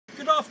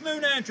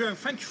afternoon, Andrew, and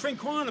thank you for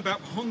inquiring about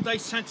the Hyundai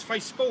Santa Fe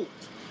Sport.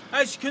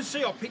 As you can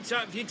see, I picked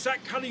out the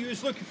exact colour you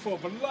was looking for,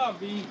 the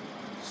lovely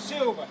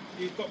silver.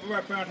 You've got the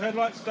wraparound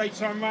headlights,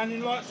 daytime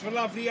running lights, the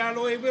lovely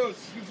alloy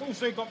wheels. You've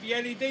also got the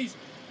LEDs.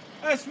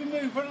 As we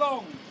move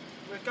along,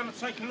 we're going to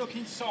take a look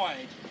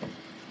inside.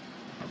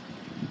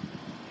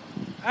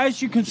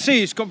 As you can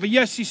see, it's got the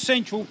Yes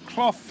Essential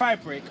cloth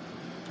fabric.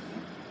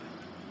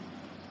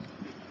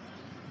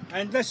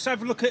 And let's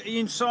have a look at the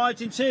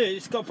inside interior.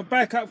 It's got the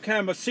backup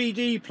camera,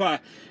 CD player.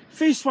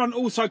 This one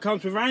also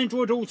comes with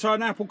Android Auto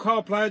and Apple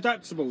CarPlay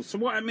adaptable. So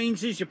what that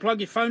means is you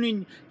plug your phone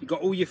in, you've got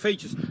all your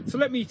features. So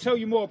let me tell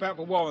you more about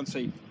the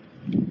warranty.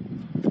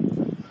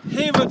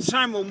 Here at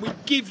Tameron, we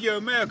give you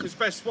America's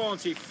best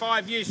warranty.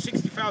 5 years,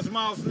 60,000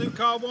 miles new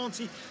car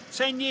warranty,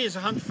 10 years,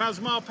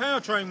 100,000 mile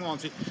powertrain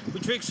warranty,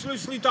 which we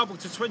exclusively double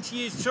to 20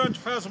 years,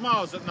 200,000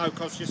 miles at no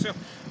cost to yourself.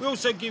 We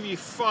also give you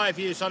 5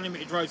 years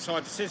unlimited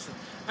roadside assistance.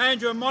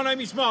 Andrew, my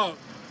name is Mark.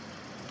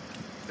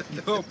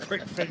 You're a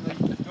prick, Finley.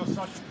 You're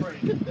such a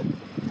prick.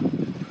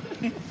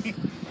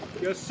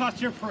 You're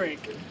such a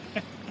prick.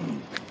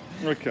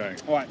 Okay.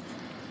 Right.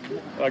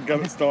 I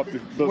got to start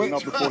building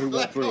up before he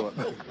walked through it.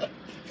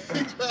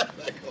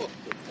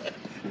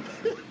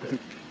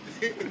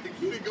 Get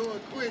it going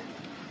quick.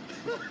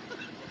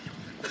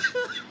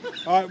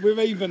 Alright, we're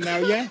even now,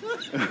 yeah?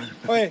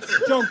 Oh yeah,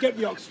 John, get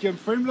the oxygen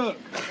for him, look.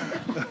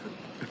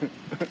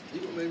 You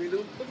gonna make me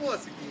do the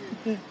voice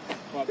again.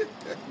 Right,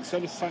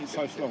 instead of saying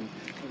so long,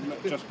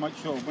 just make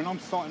sure, when I'm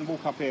starting to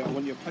walk up here, I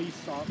want you to please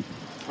start.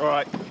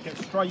 Right. Get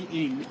straight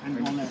in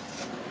and on there.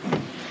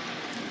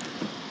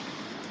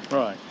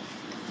 Right.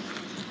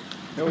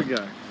 Here we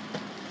go.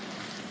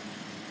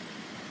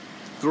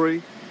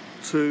 3,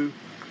 2,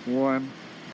 1.